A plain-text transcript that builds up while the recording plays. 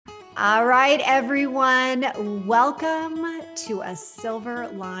All right, everyone, welcome to a Silver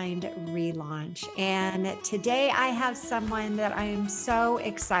Lined relaunch. And today I have someone that I am so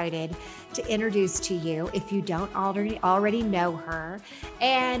excited to introduce to you if you don't already know her.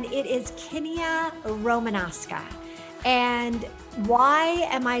 And it is Kinia Romanowska. And why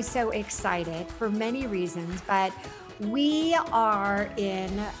am I so excited? For many reasons, but we are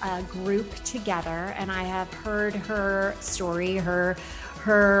in a group together, and I have heard her story, her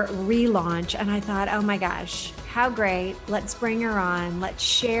relaunch, and I thought, oh my gosh, how great. Let's bring her on. Let's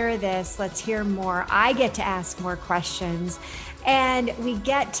share this. Let's hear more. I get to ask more questions, and we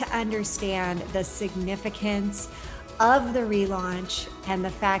get to understand the significance of the relaunch and the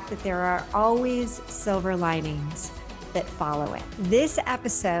fact that there are always silver linings that follow it. This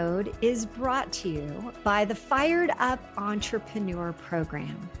episode is brought to you by the Fired Up Entrepreneur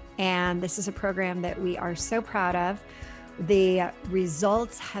Program. And this is a program that we are so proud of. The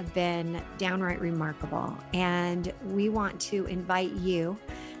results have been downright remarkable, and we want to invite you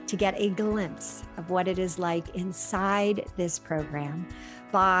to get a glimpse of what it is like inside this program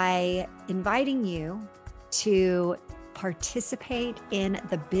by inviting you to participate in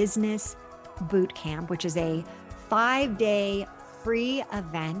the Business Boot Camp, which is a 5-day free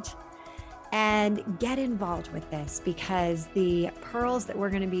event, and get involved with this because the pearls that we're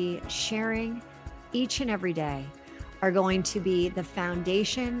going to be sharing each and every day are going to be the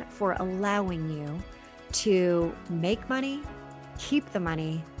foundation for allowing you to make money, keep the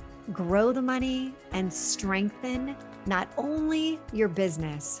money, grow the money, and strengthen not only your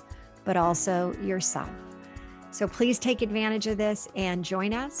business, but also yourself. So please take advantage of this and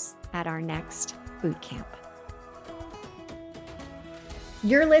join us at our next boot camp.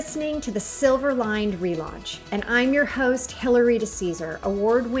 You're listening to the Silver Lined Relaunch, and I'm your host, Hillary DeCesar,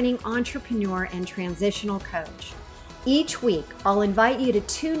 award-winning entrepreneur and transitional coach. Each week, I'll invite you to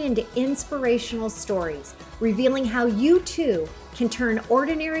tune into inspirational stories, revealing how you too can turn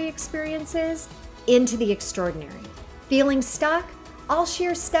ordinary experiences into the extraordinary. Feeling stuck? I'll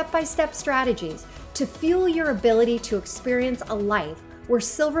share step-by-step strategies to fuel your ability to experience a life where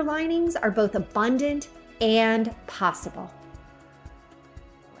silver linings are both abundant and possible.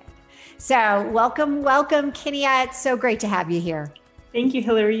 So welcome, Kinia. It's so great to have you here. Thank you,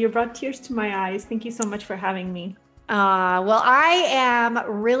 Hillary. You brought tears to my eyes. Thank you so much for having me. Well, I am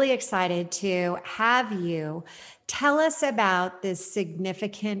really excited to have you tell us about this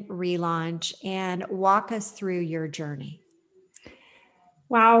significant relaunch and walk us through your journey.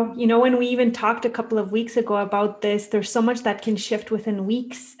 Wow. When we even talked a couple of weeks ago about this, there's so much that can shift within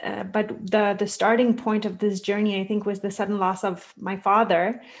weeks. But the starting point of this journey, I think, was the sudden loss of my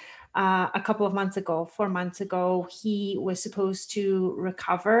father. A couple of months ago, 4 months ago, he was supposed to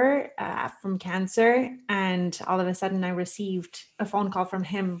recover from cancer. And all of a sudden I received a phone call from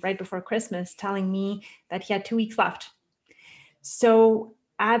him right before Christmas telling me that he had 2 weeks left. So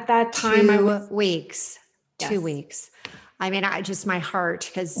at that time, 2 weeks. I mean, my heart,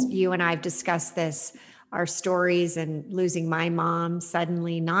 because you and I have discussed this, our stories and losing my mom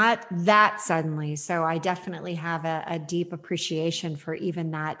suddenly, not that suddenly. So I definitely have a deep appreciation for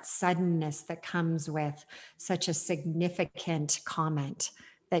even that suddenness that comes with such a significant comment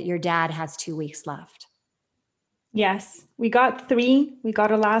that your dad has 2 weeks left. Yes, we got 3. We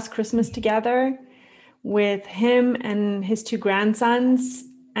got a last Christmas together with him and his 2 grandsons,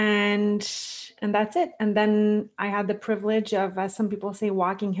 and that's it. And then I had the privilege of, as some people say,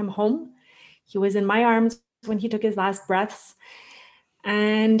 walking him home. He was in my arms when he took his last breaths.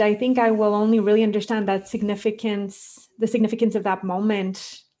 And I think I will only really understand the significance of that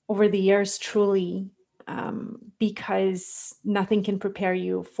moment over the years, truly, because nothing can prepare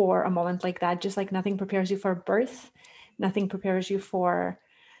you for a moment like that. Just like nothing prepares you for birth, nothing prepares you for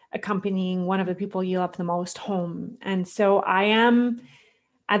accompanying one of the people you love the most home. And so I am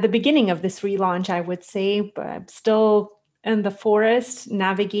at the beginning of this relaunch, I would say, but I'm still in the forest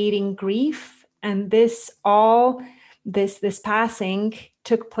navigating grief. And this passing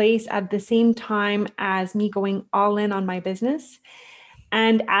took place at the same time as me going all in on my business.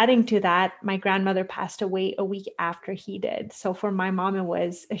 And adding to that, my grandmother passed away a week after he did. So for my mom, it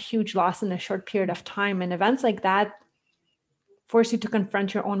was a huge loss in a short period of time. And events like that force you to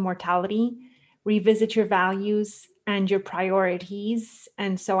confront your own mortality, revisit your values and your priorities.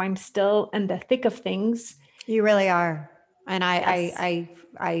 And so I'm still in the thick of things. You really are. And Yes.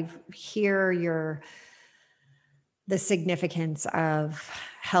 I hear the significance of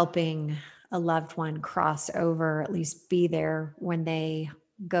helping a loved one cross over, at least be there when they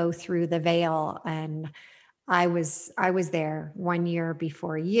go through the veil. And I was there 1 year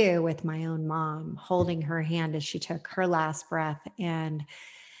before you with my own mom, holding her hand as she took her last breath. And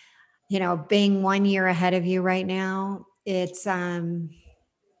being 1 year ahead of you right now, there's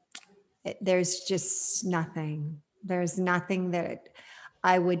just nothing. There's nothing that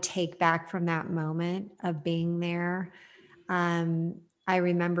I would take back from that moment of being there. I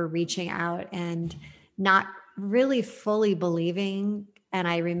remember reaching out and not really fully believing. And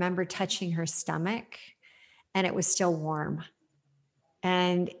I remember touching her stomach and it was still warm.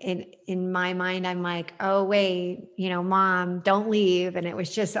 And in my mind, I'm like, oh, wait, mom, don't leave. And it was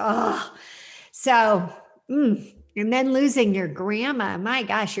just, oh, so, and then losing your grandma, my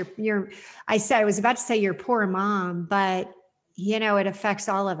gosh, I was about to say your poor mom, but it affects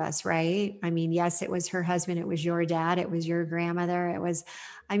all of us, right? I mean, yes, it was her husband. It was your dad. It was your grandmother.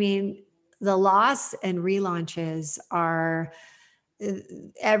 The loss and relaunches are,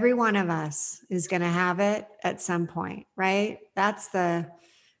 every one of us is going to have it at some point, right? That's the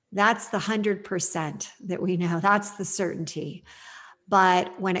 100% that we know. That's the certainty.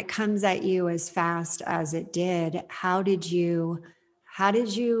 But when it comes at you as fast as it did, how did you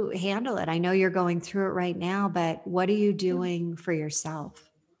handle it? I know you're going through it right now, but what are you doing for yourself?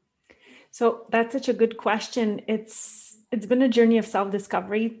 So that's such a good question. It's been a journey of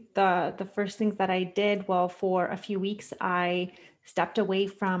self-discovery. The first things that I did, well, for a few weeks, I stepped away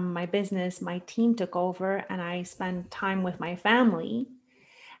from my business. My team took over and I spent time with my family.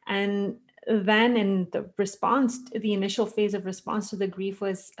 And then in the initial phase of response to the grief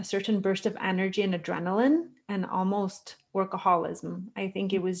was a certain burst of energy and adrenaline and almost workaholism. I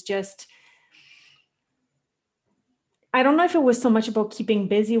think it was just, I don't know if it was so much about keeping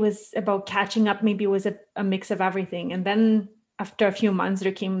busy, it was about catching up. Maybe it was a mix of everything. And then after a few months,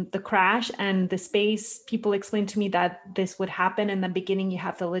 there came the crash and the space. People explained to me that this would happen. In the beginning, you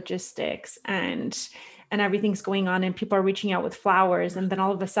have the logistics and everything's going on and people are reaching out with flowers. And then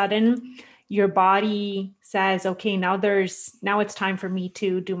all of a sudden your body says, okay, now it's time for me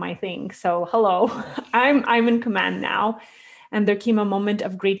to do my thing. So hello, I'm in command now. And there came a moment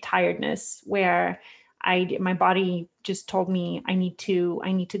of great tiredness where my body just told me I need to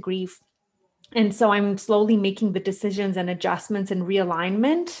grieve. And so I'm slowly making the decisions and adjustments and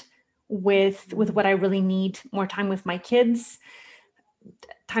realignment with what I really need: more time with my kids,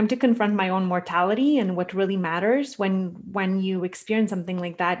 time to confront my own mortality and what really matters when you experience something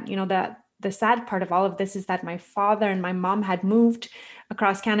like that. That the sad part of all of this is that my father and my mom had moved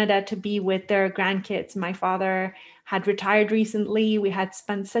across Canada to be with their grandkids. My father had retired recently. We had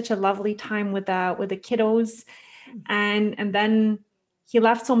spent such a lovely time with the kiddos, and then he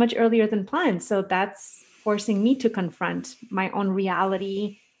left so much earlier than planned. So that's forcing me to confront my own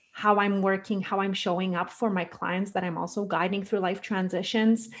reality, how I'm working, how I'm showing up for my clients that I'm also guiding through life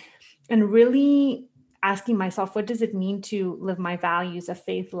transitions, and really asking myself, what does it mean to live my values of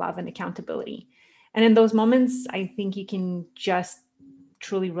faith, love, and accountability? And in those moments, I think you can just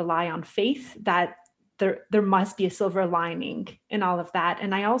truly rely on faith that there must be a silver lining in all of that.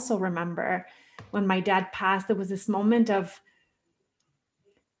 And I also remember when my dad passed, there was this moment of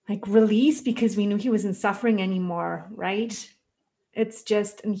like release because we knew he wasn't suffering anymore, right? It's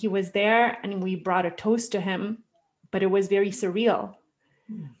just, and he was there and we brought a toast to him, but it was very surreal.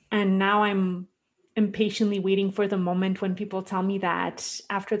 And now I'm impatiently waiting for the moment when people tell me that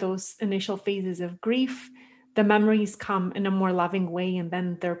after those initial phases of grief, the memories come in a more loving way and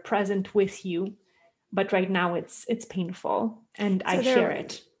then they're present with you. But right now it's painful and I share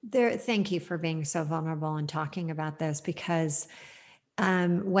it. Thank you for being so vulnerable and talking about this, because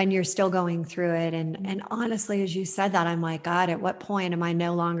when you're still going through it, and honestly, as you said that, I'm like, God, at what point am I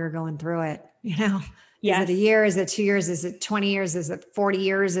no longer going through it? Yes. Is it a year? Is it 2 years? Is it 20 years? Is it 40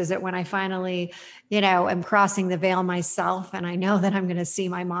 years? Is it when I finally, am crossing the veil myself and I know that I'm going to see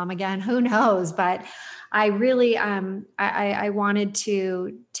my mom again? Who knows? But I really, I wanted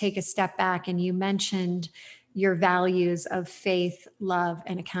to take a step back, and you mentioned your values of faith, love,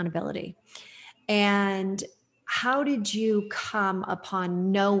 and accountability. And how did you come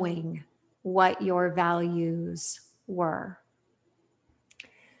upon knowing what your values were?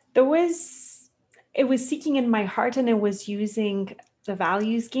 It was seeking in my heart, and it was using the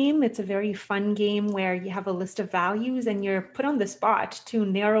values game. It's a very fun game where you have a list of values and you're put on the spot to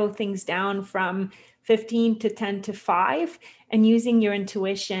narrow things down from 15 to 10 to 5, and using your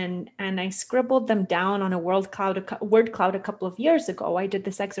intuition. And I scribbled them down on a word cloud a couple of years ago. I did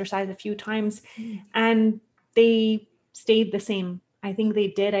this exercise a few times and they stayed the same. I think they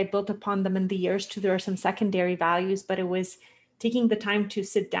did. I built upon them in the years too. There are some secondary values, but it was taking the time to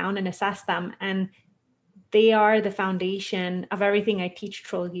sit down and assess them. And they are the foundation of everything I teach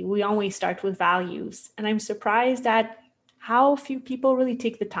truly. We always start with values. And I'm surprised at how few people really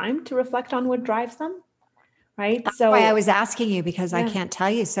take the time to reflect on what drives them. right? That's why I So was asking you, because I yeah. can't tell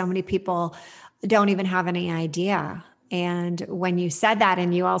you, so many people don't even have any idea. And when you said that,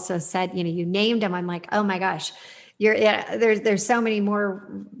 and you also said, you named them, I'm like, oh my gosh, yeah, there's so many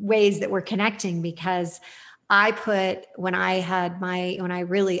more ways that we're connecting, because when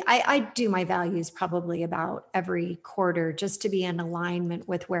I do my values probably about every quarter, just to be in alignment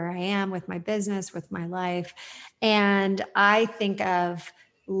with where I am, with my business, with my life. And I think of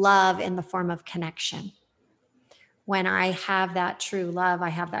love in the form of connection. When I have that true love, I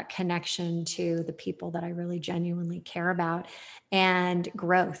have that connection to the people that I really genuinely care about. And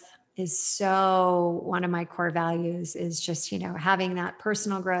growth is so one of my core values, is just, having that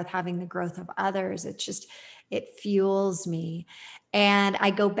personal growth, having the growth of others. It fuels me. And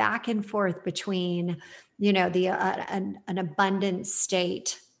I go back and forth between, an abundant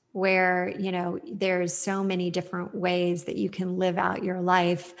state where, there's so many different ways that you can live out your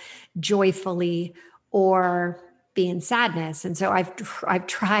life joyfully, or be in sadness. And so I've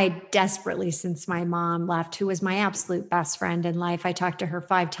tried desperately since my mom left, who was my absolute best friend in life. I talked to her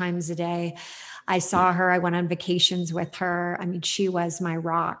 5 times a day. I saw her, I went on vacations with her. I mean, she was my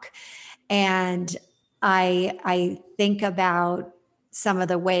rock. And I think about some of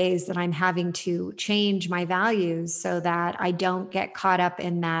the ways that I'm having to change my values so that I don't get caught up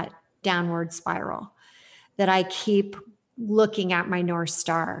in that downward spiral, that I keep looking at my North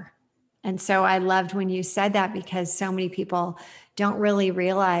Star. And so I loved when you said that, because so many people don't really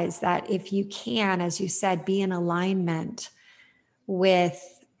realize that if you can, as you said, be in alignment with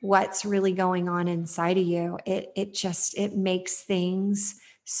what's really going on inside of you, it makes things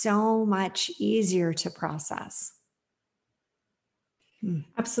so much easier to process.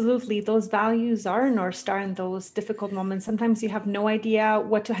 Absolutely. Those values are a North Star in those difficult moments. Sometimes you have no idea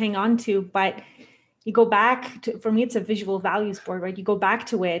what to hang on to, but you go back to, for me, it's a visual values board, right? You go back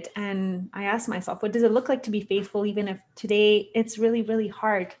to it and I ask myself, what does it look like to be faithful? Even if today it's really, really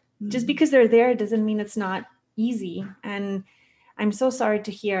hard, just because they're there doesn't mean it's not easy. And I'm so sorry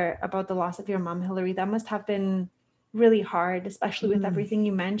to hear about the loss of your mom, Hillary. That must have been really hard, especially with everything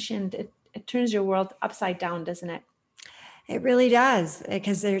you mentioned. It turns your world upside down, doesn't it? It really does,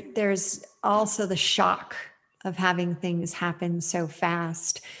 because there's also the shock of having things happen so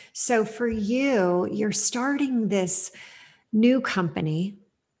fast. So for you, you're starting this new company.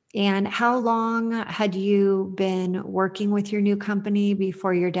 And how long had you been working with your new company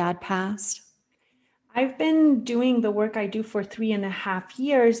before your dad passed? I've been doing the work I do for 3.5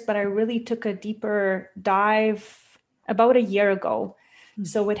 years, but I really took a deeper dive about a year ago.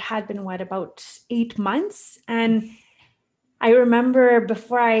 So it had been about 8 months. And I remember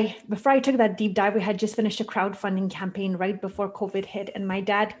before I took that deep dive, we had just finished a crowdfunding campaign right before COVID hit. And my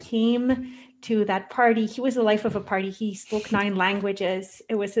dad came to that party. He was the life of a party. He spoke 9 languages.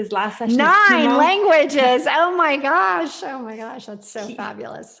 It was his last session of 9 chemo. languages. Oh my gosh. Oh my gosh. That's so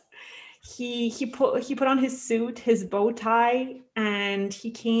fabulous. He put on his suit, his bow tie, and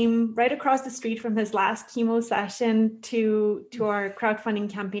he came right across the street from his last chemo session to our crowdfunding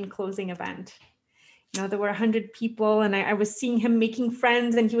campaign closing event. There were 100 people, and I was seeing him making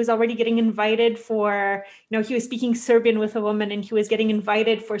friends, and he was already getting invited for, he was speaking Serbian with a woman, and he was getting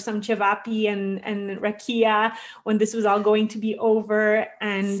invited for some cevapi and rakia when this was all going to be over.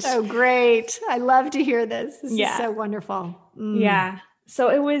 And so great. I love to hear this. This is so wonderful. Yeah. So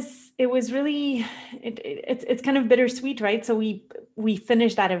it was really, it's kind of bittersweet, right? So we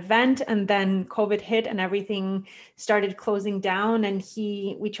finished that event, and then COVID hit and everything started closing down, and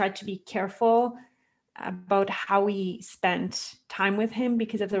we tried to be careful about how we spent time with him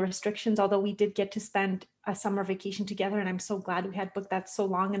because of the restrictions, although we did get to spend a summer vacation together. And I'm so glad we had booked that so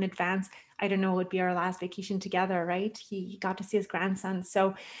long in advance. I don't know, it would be our last vacation together, right? He got to see his grandson.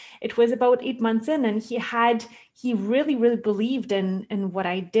 So it was about 8 months in, and he really, really believed in what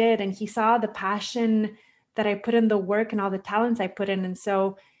I did. And he saw the passion that I put in, the work and all the talents I put in. And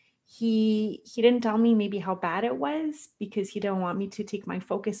so he didn't tell me maybe how bad it was, because he didn't want me to take my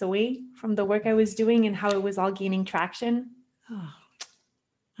focus away from the work I was doing and how it was all gaining traction. Oh,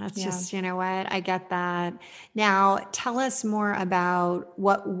 that's just, you know what? I get that. Now, tell us more about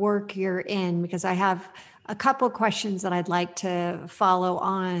what work you're in, because I have a couple of questions that I'd like to follow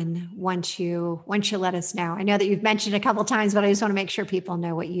on once you let us know. I know that you've mentioned a couple of times, but I just want to make sure people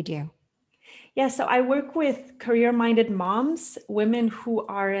know what you do. Yeah, so I work with career-minded moms, women who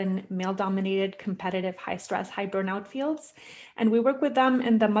are in male-dominated, competitive, high-stress, high burnout fields. And we work with them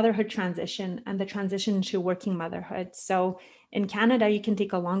in the motherhood transition and the transition to working motherhood. So in Canada, you can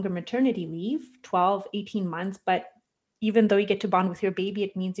take a longer maternity leave, 12, 18 months, but even though you get to bond with your baby,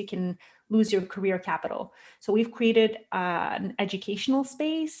 it means you can lose your career capital. So we've created an educational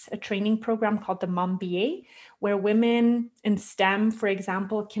space, a training program called the Mom BA, where women in STEM, for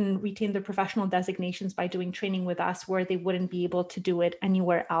example, can retain their professional designations by doing training with us, where they wouldn't be able to do it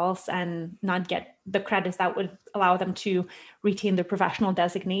anywhere else and not get the credits that would allow them to retain their professional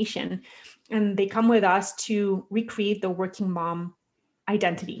designation. And they come with us to recreate the working mom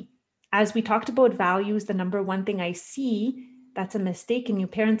identity. As we talked about values, the number one thing I see that's a mistake in new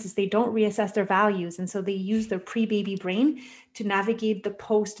parents is they don't reassess their values. And so they use their pre-baby brain to navigate the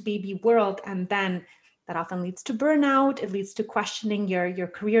post-baby world. And then that often leads to burnout. It leads to questioning your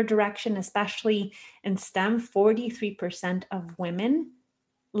career direction, especially in STEM. 43% of women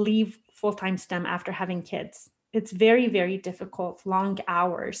leave full-time STEM after having kids. It's very, very difficult, long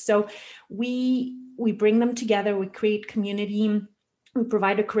hours. So we bring them together, we create community. We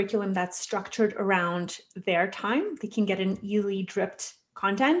provide a curriculum that's structured around their time. They can get an easily dripped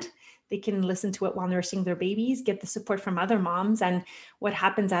content. They can listen to it while nursing their babies, get the support from other moms. And what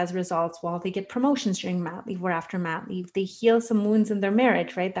happens as results? Well, they get promotions during mat leave or after mat leave. They heal some wounds in their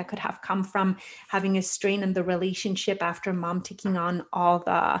marriage, right? That could have come from having a strain in the relationship after mom taking on all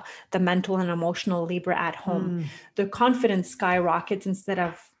the mental and emotional labor at home. Their confidence skyrockets instead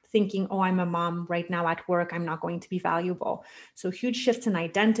of thinking, oh, I'm a mom right now at work, I'm not going to be valuable. So huge shifts in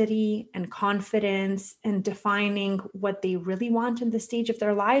identity and confidence and defining what they really want in the stage of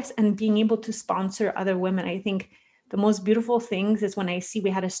their lives and being able to sponsor other women. I think the most beautiful things is when I see, we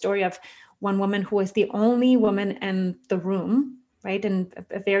had a story of one woman who was the only woman in the room, right, in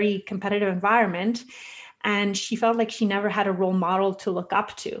a very competitive environment. And she felt like she never had a role model to look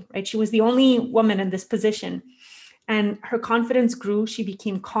up to, right? She was the only woman in this position. And her confidence grew. She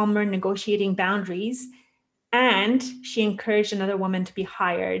became calmer, negotiating boundaries. And she encouraged another woman to be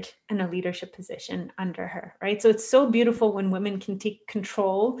hired in a leadership position under her, right? So it's so beautiful when women can take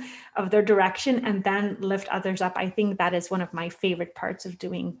control of their direction and then lift others up. I think that is one of my favorite parts of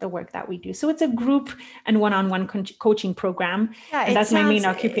doing the work that we do. So it's a group and one-on-one coaching program. Yeah, and that's my main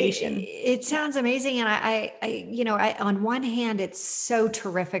occupation. It sounds amazing. And I, on one hand, it's so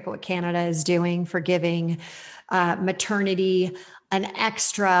terrific what Canada is doing for giving maternity an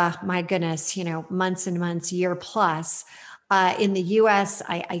extra, my goodness, months and months, year plus. In the US,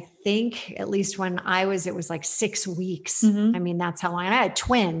 I think, at least when I was, it was like 6 weeks. I mean, that's how long. And I had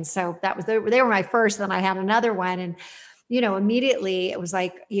twins. So they were my first. Then I had another one. And, immediately it was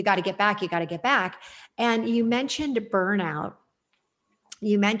like, you got to get back. You got to get back. And you mentioned burnout.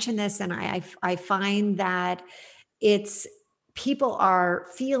 You mentioned this, and I find that people are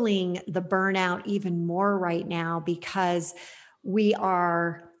feeling the burnout even more right now because we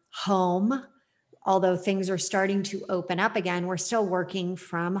are home. Although things are starting to open up again, we're still working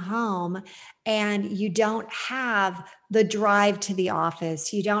from home, and you don't have the drive to the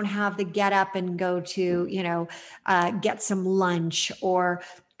office. You don't have the get up and go to, get some lunch or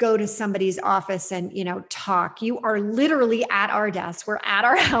go to somebody's office and, talk. You are literally at our desks. We're at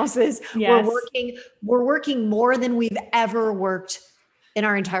our houses. Yes. We're working more than we've ever worked in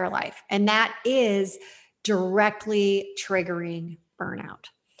our entire life. And that is directly triggering burnout.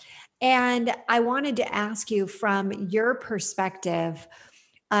 And I wanted to ask you, from your perspective,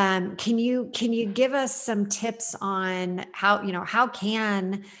 can you give us some tips on how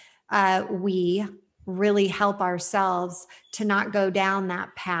can we really help ourselves to not go down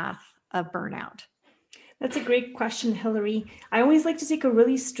that path of burnout? That's a great question, Hillary. I always like to take a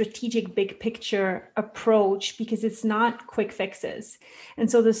really strategic, big picture approach because it's not quick fixes. And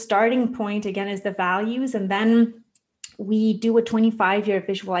so the starting point, again, is the values. And then we do a 25-year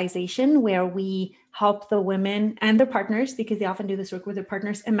visualization where we help the women and their partners, because they often do this work with their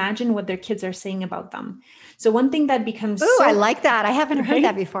partners, imagine what their kids are saying about them. So one thing that becomes I like that. I haven't heard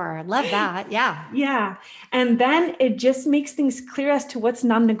that before. I love that. Yeah. Yeah. And then it just makes things clear as to what's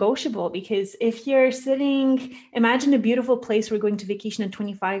non-negotiable, because if you're imagine a beautiful place, we're going to vacation in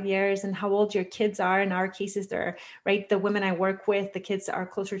 25 years and how old your kids are. In our cases, they're right. The women I work with, the kids are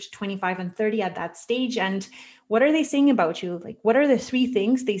closer to 25 and 30 at that stage. And what are they saying about you? Like, what are the 3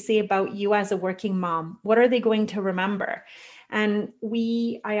 things they say about you as a working mom? What are they going to remember? And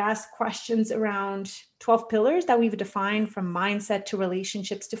I ask questions around 12 pillars that we've defined, from mindset to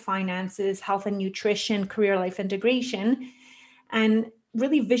relationships to finances, health and nutrition, career life integration, and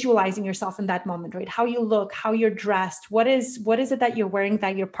really visualizing yourself in that moment, right? How you look, how you're dressed, what is it that you're wearing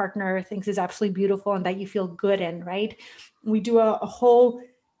that your partner thinks is absolutely beautiful and that you feel good in, right? We do a whole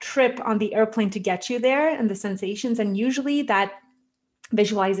trip on the airplane to get you there and the sensations. And usually that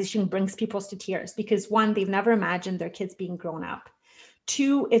visualization brings people to tears because 1, they've never imagined their kids being grown up.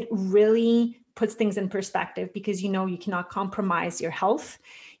 2, it really puts things in perspective, because you cannot compromise your health.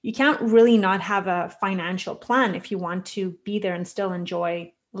 You can't really not have a financial plan if you want to be there and still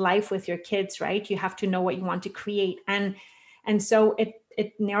enjoy life with your kids, right? You have to know what you want to create. And so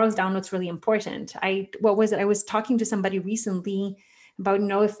it narrows down what's really important. I was talking to somebody recently about,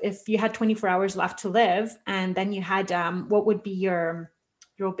 if you had 24 hours left to live, and then you had, what would be your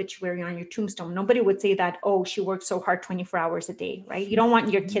obituary on your tombstone? Nobody would say that, oh, she worked so hard 24 hours a day, right? You don't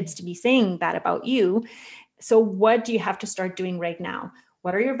want your kids to be saying that about you. So what do you have to start doing right now?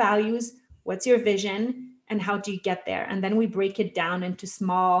 What are your values? What's your vision? And how do you get there? And then we break it down into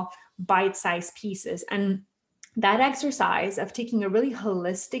small bite-sized pieces. And that exercise of taking a really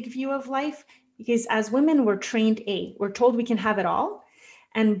holistic view of life, because as women, we're trained, we're told we can have it all.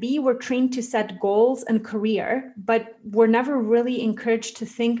 And B, we're trained to set goals and career, but we're never really encouraged to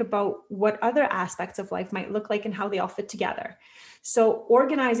think about what other aspects of life might look like and how they all fit together. So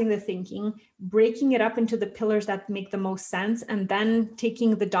organizing the thinking, breaking it up into the pillars that make the most sense, and then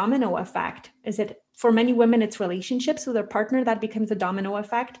taking the domino effect. For many women, it's relationships with their partner that becomes a domino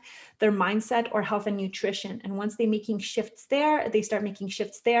effect, their mindset, or health and nutrition. And once they start making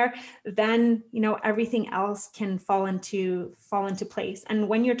shifts there, then, everything else can fall into place. And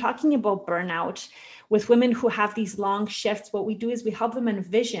when you're talking about burnout with women who have these long shifts, what we do is we help them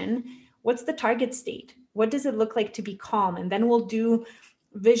envision, what's the target state? What does it look like to be calm? And then we'll do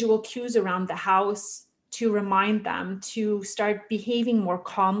visual cues around the house to remind them to start behaving more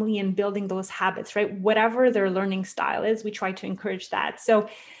calmly and building those habits, right? Whatever their learning style is, we try to encourage that. So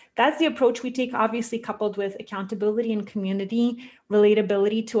that's the approach we take, obviously coupled with accountability and community,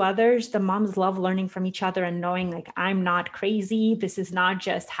 relatability to others. The moms love learning from each other and knowing, like, I'm not crazy. This is not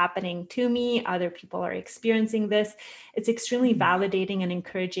just happening to me. Other people are experiencing this. It's extremely validating and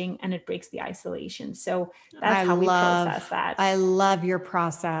encouraging, and it breaks the isolation. So that's how we process that. I love your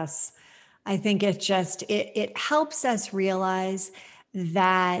process. I think it helps us realize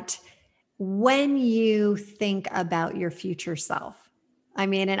that when you think about your future self, I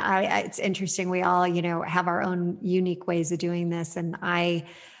mean, and it's interesting. We all, have our own unique ways of doing this. And I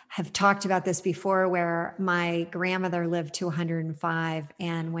have talked about this before, where my grandmother lived to 105.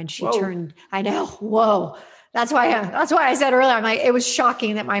 And when she turned, I know, whoa, that's why I said earlier, I'm like, it was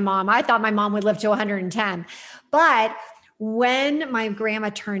shocking that I thought my mom would live to 110, but when my grandma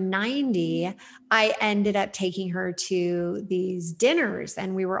turned 90, I ended up taking her to these dinners,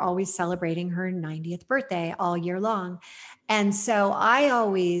 and we were always celebrating her 90th birthday all year long. And so I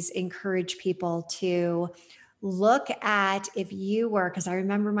always encourage people to look at, if you were, because I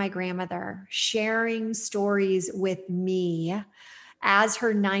remember my grandmother sharing stories with me as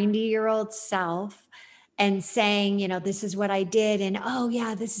her 90-year-old self, and saying, this is what I did. And oh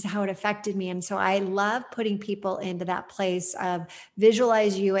yeah, this is how it affected me. And so I love putting people into that place of,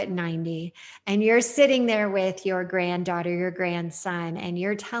 visualize you at 90, and you're sitting there with your granddaughter, your grandson, and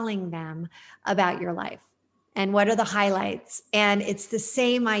you're telling them about your life and what are the highlights. And it's the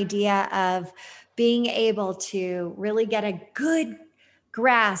same idea of being able to really get a good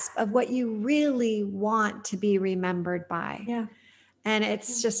grasp of what you really want to be remembered by. Yeah. And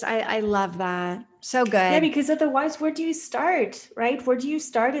it's just, I love that. So good. Yeah, because otherwise, where do you start, right? Where do you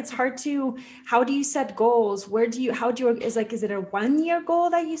start? It's hard how do you set goals? Is it a 1-year goal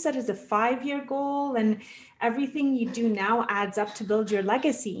that you set? Is it a 5-year goal? And everything you do now adds up to build your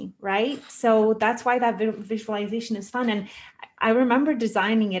legacy, right? So that's why that visualization is fun. And I remember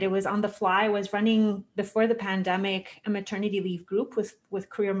designing it. It was on the fly. I was running, before the pandemic, a maternity leave group with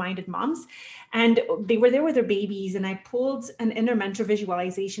career-minded moms. And they were there with their babies. And I pulled an inner mentor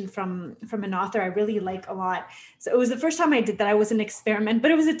visualization from an author I really like a lot. So it was the first time I did that. I was an experiment, but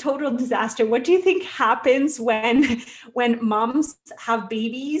it was a total disaster. What do you think happens when moms have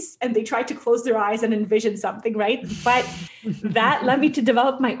babies and they try to close their eyes and envision something, right? But that led me to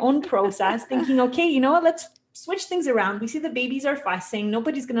develop my own process, thinking, okay, you know what, let's switch things around. We see the babies are fussing.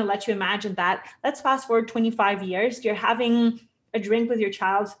 Nobody's going to let you imagine that. Let's fast forward 25 years. You're having a drink with your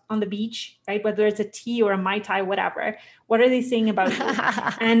child on the beach, right? Whether it's a tea or a Mai Tai, whatever. What are they saying about you?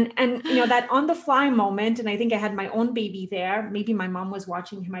 and that on the fly moment, and I think I had my own baby there. Maybe my mom was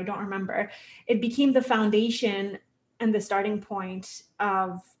watching him. I don't remember. It became the foundation and the starting point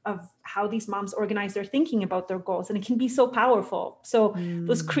of how these moms organize their thinking about their goals. And it can be so powerful. So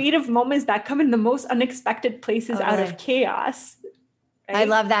those creative moments that come in the most unexpected places out of chaos. Right? I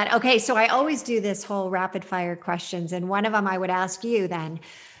love that. Okay. So I always do this whole rapid fire questions. And one of them I would ask you then,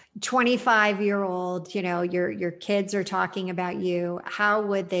 25-year-old, your kids are talking about you. How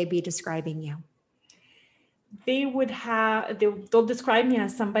would they be describing you? They'll describe me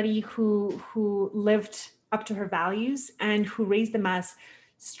as somebody who lived up to her values and who raised them as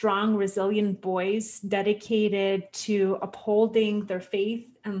strong, resilient boys dedicated to upholding their faith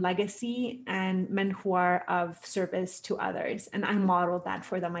and legacy, and men who are of service to others. And I modeled that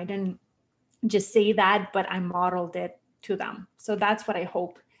for them. I didn't just say that, but I modeled it to them. So that's what I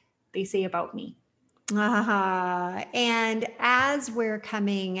hope they say about me. And as we're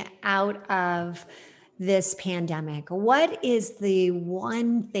coming out of this pandemic, what is the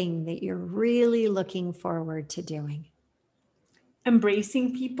one thing that you're really looking forward to doing?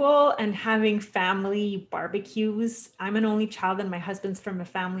 Embracing people and having family barbecues. I'm an only child and my husband's from a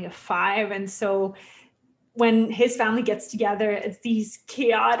family of 5. And so when his family gets together, it's these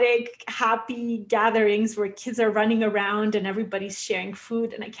chaotic, happy gatherings where kids are running around and everybody's sharing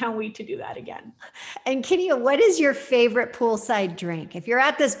food. And I can't wait to do that again. And Kinia, what is your favorite poolside drink? If you're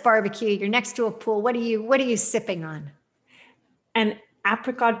at this barbecue, you're next to a pool, what are you sipping on? And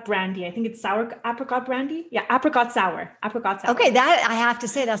apricot brandy. I think it's sour apricot brandy. Yeah, apricot sour. Okay, that I have to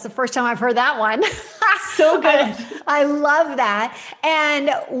say, that's the first time I've heard that one. So good. I love that.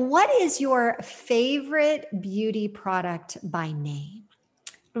 And what is your favorite beauty product by name?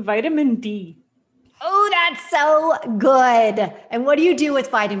 Vitamin D. Oh, that's so good. And what do you do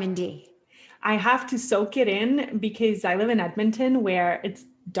with vitamin D? I have to soak it in because I live in Edmonton where it's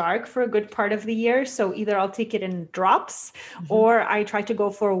dark for a good part of the year. So either I'll take it in drops or I try to go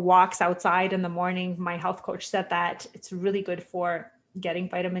for walks outside in the morning. My health coach said that it's really good for getting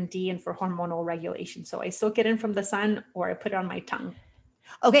vitamin D and for hormonal regulation. So I soak it in from the sun or I put it on my tongue.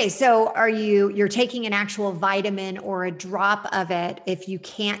 Okay. So you're taking an actual vitamin or a drop of it if you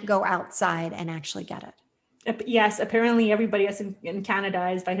can't go outside and actually get it? Yes, apparently everybody else in Canada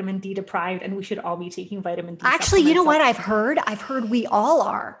is vitamin D deprived, and we should all be taking vitamin D. Actually, you know what I've heard? I've heard we all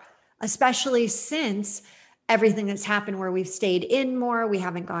are, especially since everything that's happened where we've stayed in more, we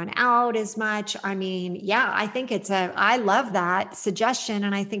haven't gone out as much. I mean, yeah, I think I love that suggestion.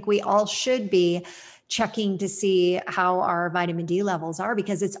 And I think we all should be checking to see how our vitamin D levels are,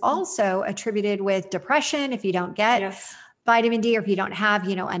 because it's also attributed with depression if you don't get vitamin D or if you don't have,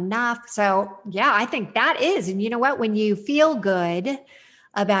 enough. So yeah, I think that is. And you know what, when you feel good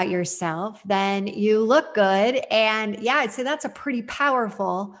about yourself, then you look good. And yeah, I'd say that's a pretty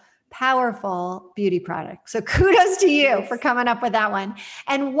powerful beauty product. So kudos to you for coming up with that one.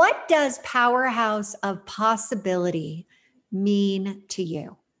 And what does powerhouse of possibility mean to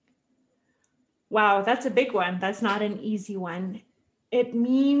you? Wow, that's a big one. That's not an easy one. It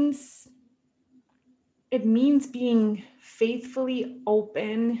means being faithfully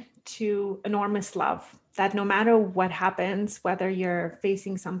open to enormous love, that no matter what happens, whether you're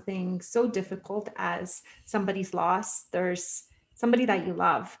facing something so difficult as somebody's loss, there's somebody that you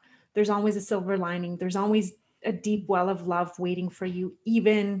love, there's always a silver lining. There's always a deep well of love waiting for you,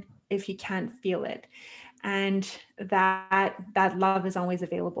 even if you can't feel it. And that love is always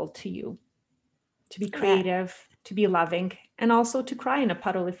available to you, to be creative, to be loving, and also to cry in a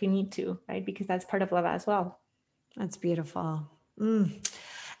puddle if you need to, right? Because that's part of love as well. That's beautiful.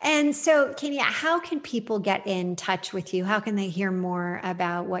 And so, Kinia, how can people get in touch with you? How can they hear more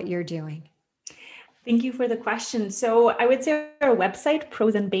about what you're doing? Thank you for the question. So I would say our website,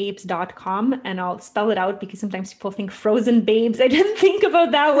 frozenbabes.com, and I'll spell it out because sometimes people think frozen babes. I didn't think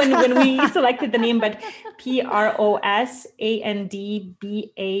about that when we selected the name, but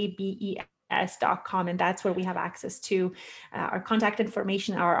PROSANDBABES.com. And that's where we have access to our contact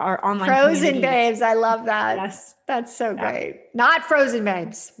information, our online Frozen community. babes. I love that. Yes. That's so great. Not frozen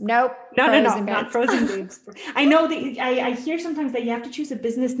babes. Nope. No, not frozen babes. I know that I hear sometimes that you have to choose a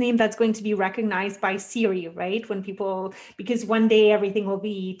business name that's going to be recognized by Siri, right? Because one day everything will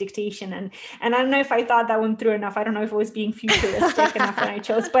be dictation. And I don't know if I thought that one through enough. I don't know if it was being futuristic enough when I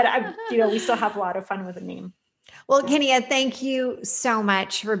chose, but we still have a lot of fun with the name. Well, Kinia, thank you so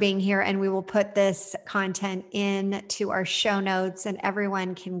much for being here. And we will put this content into our show notes and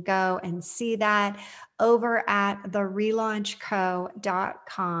everyone can go and see that over at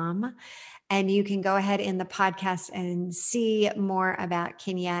therelaunchco.com. And you can go ahead in the podcast and see more about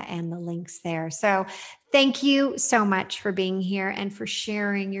Kinia and the links there. So thank you so much for being here and for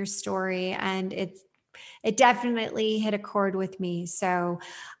sharing your story. And it definitely hit a chord with me. So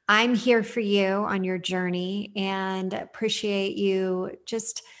I'm here for you on your journey and appreciate you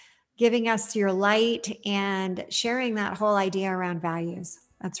just giving us your light and sharing that whole idea around values.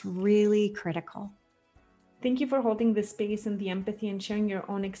 That's really critical. Thank you for holding this space and the empathy and sharing your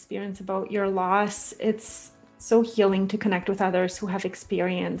own experience about your loss. It's so healing to connect with others who have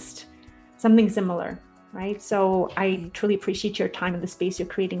experienced something similar, right? So I truly appreciate your time and the space you're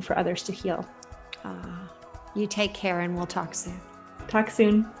creating for others to heal. You take care and we'll talk soon. Talk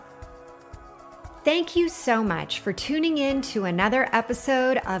soon. Thank you so much for tuning in to another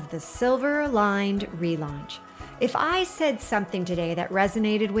episode of the Silver Lined Relaunch. If I said something today that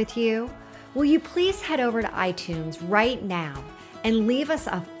resonated with you, will you please head over to iTunes right now and leave us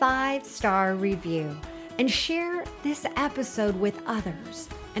a 5-star review and share this episode with others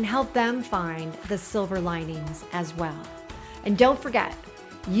and help them find the silver linings as well. And don't forget,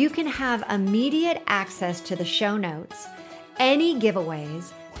 you can have immediate access to the show notes, any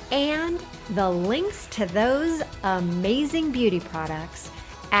giveaways, and the links to those amazing beauty products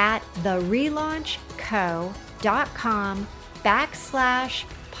at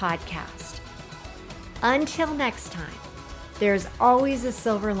therelaunchco.com/podcast. Until next time, there's always a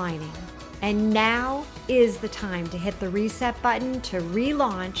silver lining, and now is the time to hit the reset button to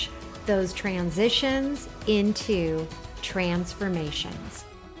relaunch those transitions into transformations.